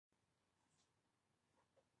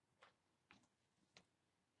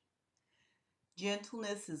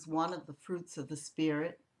Gentleness is one of the fruits of the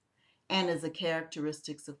Spirit and is a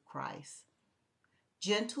characteristic of Christ.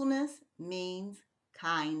 Gentleness means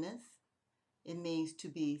kindness. It means to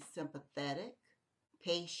be sympathetic,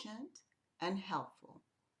 patient, and helpful.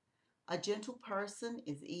 A gentle person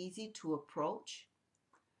is easy to approach.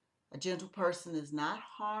 A gentle person is not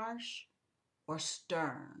harsh or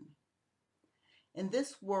stern. In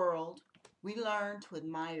this world, we learn to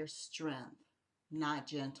admire strength, not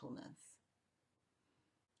gentleness.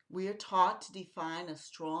 We are taught to define a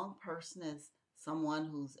strong person as someone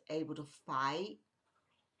who's able to fight,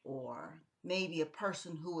 or maybe a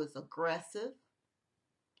person who is aggressive,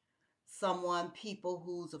 people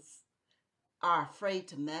who are afraid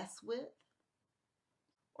to mess with,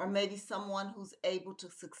 or maybe someone who's able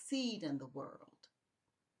to succeed in the world.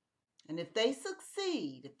 And if they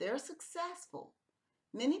succeed, if they're successful,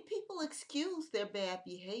 many people excuse their bad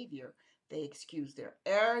behavior. They excuse their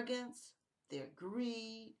arrogance, their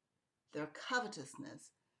greed, their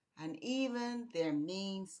covetousness, and even their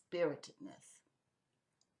mean-spiritedness.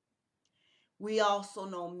 We also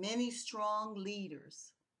know many strong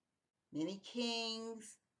leaders. Many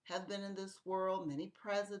kings have been in this world, many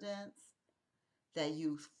presidents that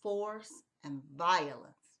use force and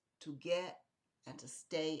violence to get and to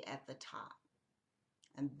stay at the top.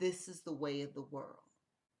 And this is the way of the world.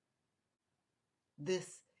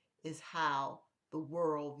 This is how the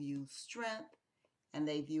world views strength, and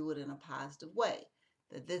they view it in a positive way.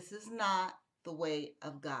 That this is not the way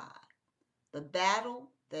of God. The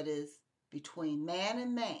battle that is between man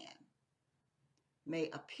and man may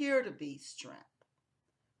appear to be strength,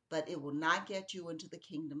 but it will not get you into the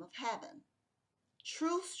kingdom of heaven.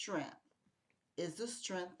 True strength is the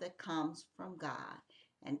strength that comes from God,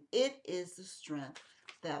 and it is the strength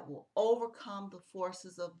that will overcome the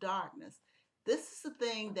forces of darkness. This is the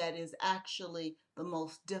thing that is actually the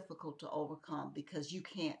most difficult to overcome because you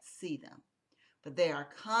can't see them, but they are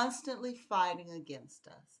constantly fighting against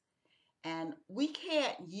us. And we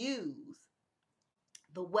can't use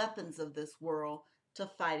the weapons of this world to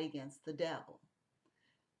fight against the devil.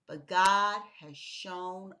 But God has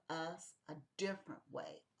shown us a different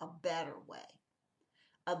way, a better way,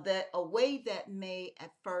 a way that may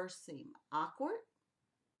at first seem awkward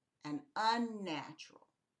and unnatural.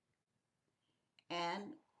 And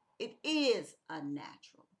it is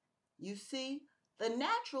unnatural. You see, the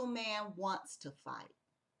natural man wants to fight.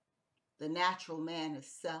 The natural man is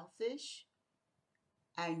selfish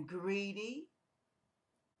and greedy,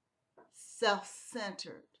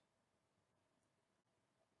 self-centered,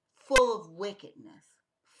 full of wickedness,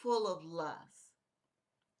 full of lust.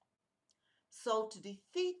 So to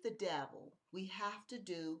defeat the devil, we have to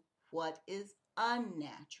do what is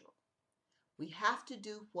unnatural. We have to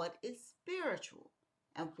do what is spiritual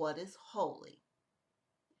and what is holy.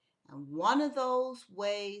 And one of those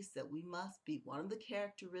ways that we must be, one of the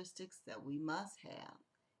characteristics that we must have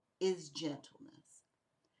is gentleness.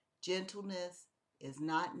 Gentleness is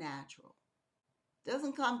not natural. It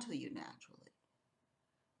doesn't come to you naturally.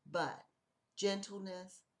 But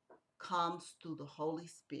gentleness comes through the Holy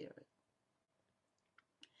Spirit.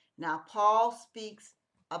 Now, Paul speaks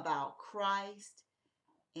about Christ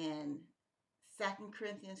in 2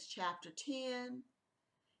 Corinthians chapter 10.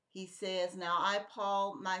 He says, "Now I,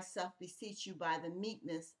 Paul, myself beseech you by the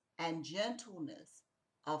meekness and gentleness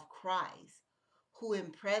of Christ, who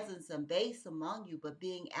in presence am base among you, but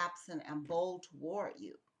being absent am bold toward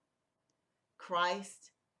you."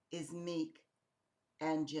 Christ is meek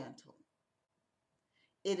and gentle.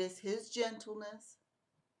 It is his gentleness,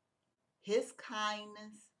 his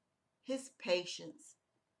kindness, his patience,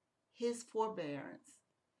 his forbearance,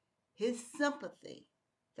 his sympathy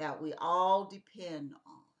that we all depend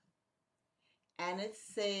on. And it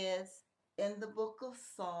says in the book of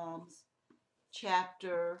Psalms,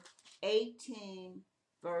 chapter 18,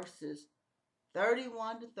 verses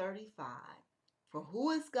 31 to 35. "For who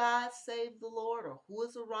is God save the Lord, or who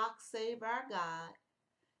is a rock save our God?"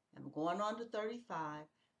 And going on to 35.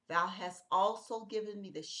 "Thou hast also given me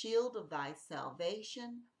the shield of thy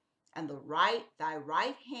salvation, and thy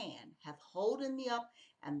right hand hath holden me up,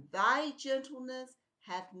 and thy gentleness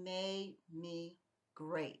hath made me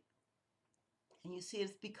great." And you see,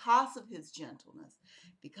 it's because of his gentleness,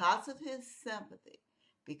 because of his sympathy,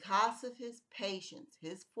 because of his patience,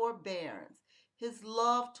 his forbearance, his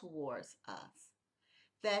love towards us,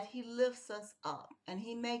 that he lifts us up and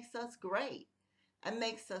he makes us great and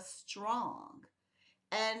makes us strong.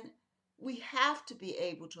 And we have to be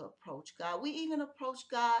able to approach God. We even approach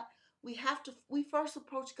God. We first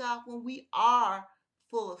approach God when we are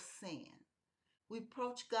full of sin. We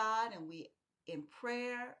approach God and in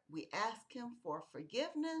prayer, we ask him for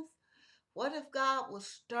forgiveness. What if God was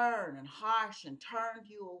stern and harsh and turned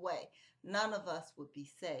you away? None of us would be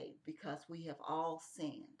saved because we have all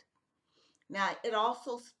sinned. Now, it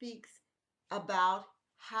also speaks about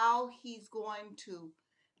how he's going to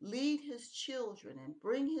lead his children and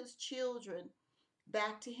bring his children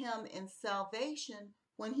back to him in salvation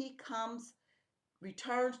when he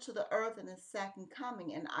returns to the earth in his second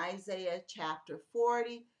coming. In Isaiah chapter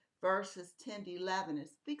 40, verses 10 to 11, it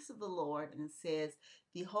speaks of the Lord and it says,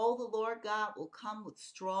 "Behold, the Lord God will come with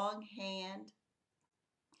strong hand,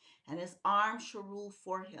 and his arm shall rule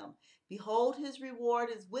for him. Behold, his reward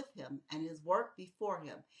is with him, and his work before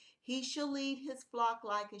him. He shall lead his flock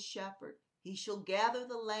like a shepherd. He shall gather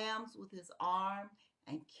the lambs with his arm,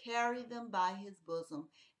 and carry them by his bosom,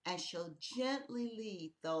 and shall gently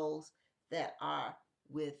lead those that are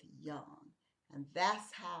with young." And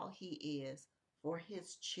that's how he is for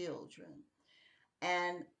his children.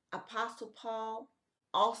 And Apostle Paul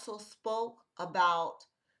also spoke about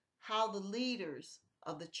how the leaders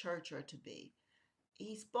of the church are to be.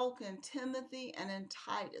 He spoke in Timothy and in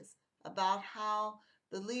Titus about how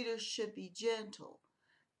the leaders should be gentle,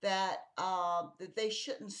 that they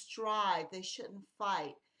shouldn't strive, they shouldn't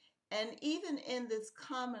fight. And even in this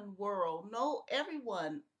common world, no,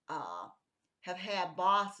 everyone have had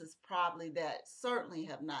bosses probably that certainly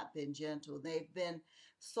have not been gentle. They've been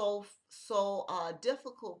so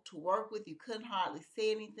difficult to work with. You couldn't hardly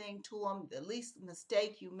say anything to them. The least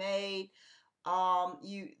mistake you made,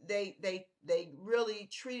 they really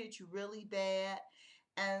treated you really bad.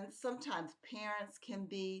 And sometimes parents can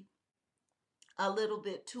be a little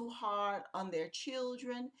bit too hard on their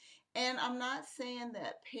children. And I'm not saying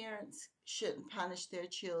that parents shouldn't punish their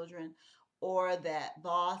children or that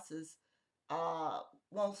bosses uh,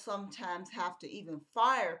 won't sometimes have to even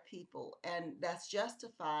fire people, and that's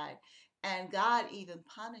justified. And God even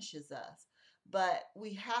punishes us. But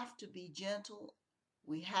we have to be gentle.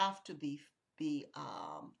 We have to be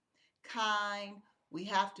kind. We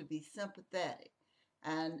have to be sympathetic,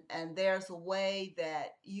 and there's a way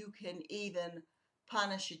that you can even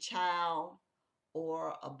punish a child,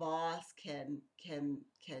 or a boss can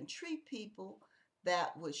treat people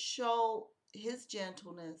that would show his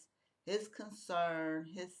gentleness, his concern,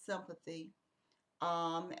 his sympathy,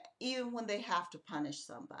 even when they have to punish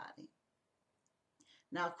somebody.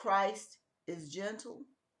 Now, Christ is gentle,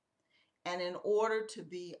 and in order to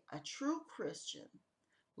be a true Christian,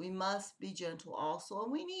 we must be gentle also.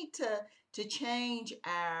 And we need to change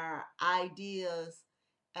our ideas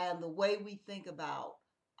and the way we think about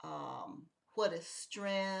what is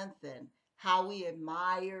strength, and how we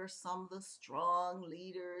admire some of the strong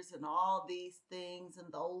leaders and all these things,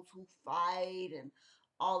 and those who fight and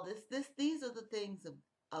all these are the things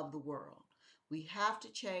of the world. We have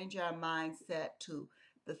to change our mindset to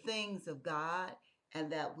the things of God,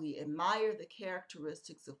 and that we admire the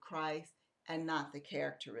characteristics of Christ and not the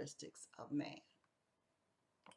characteristics of man.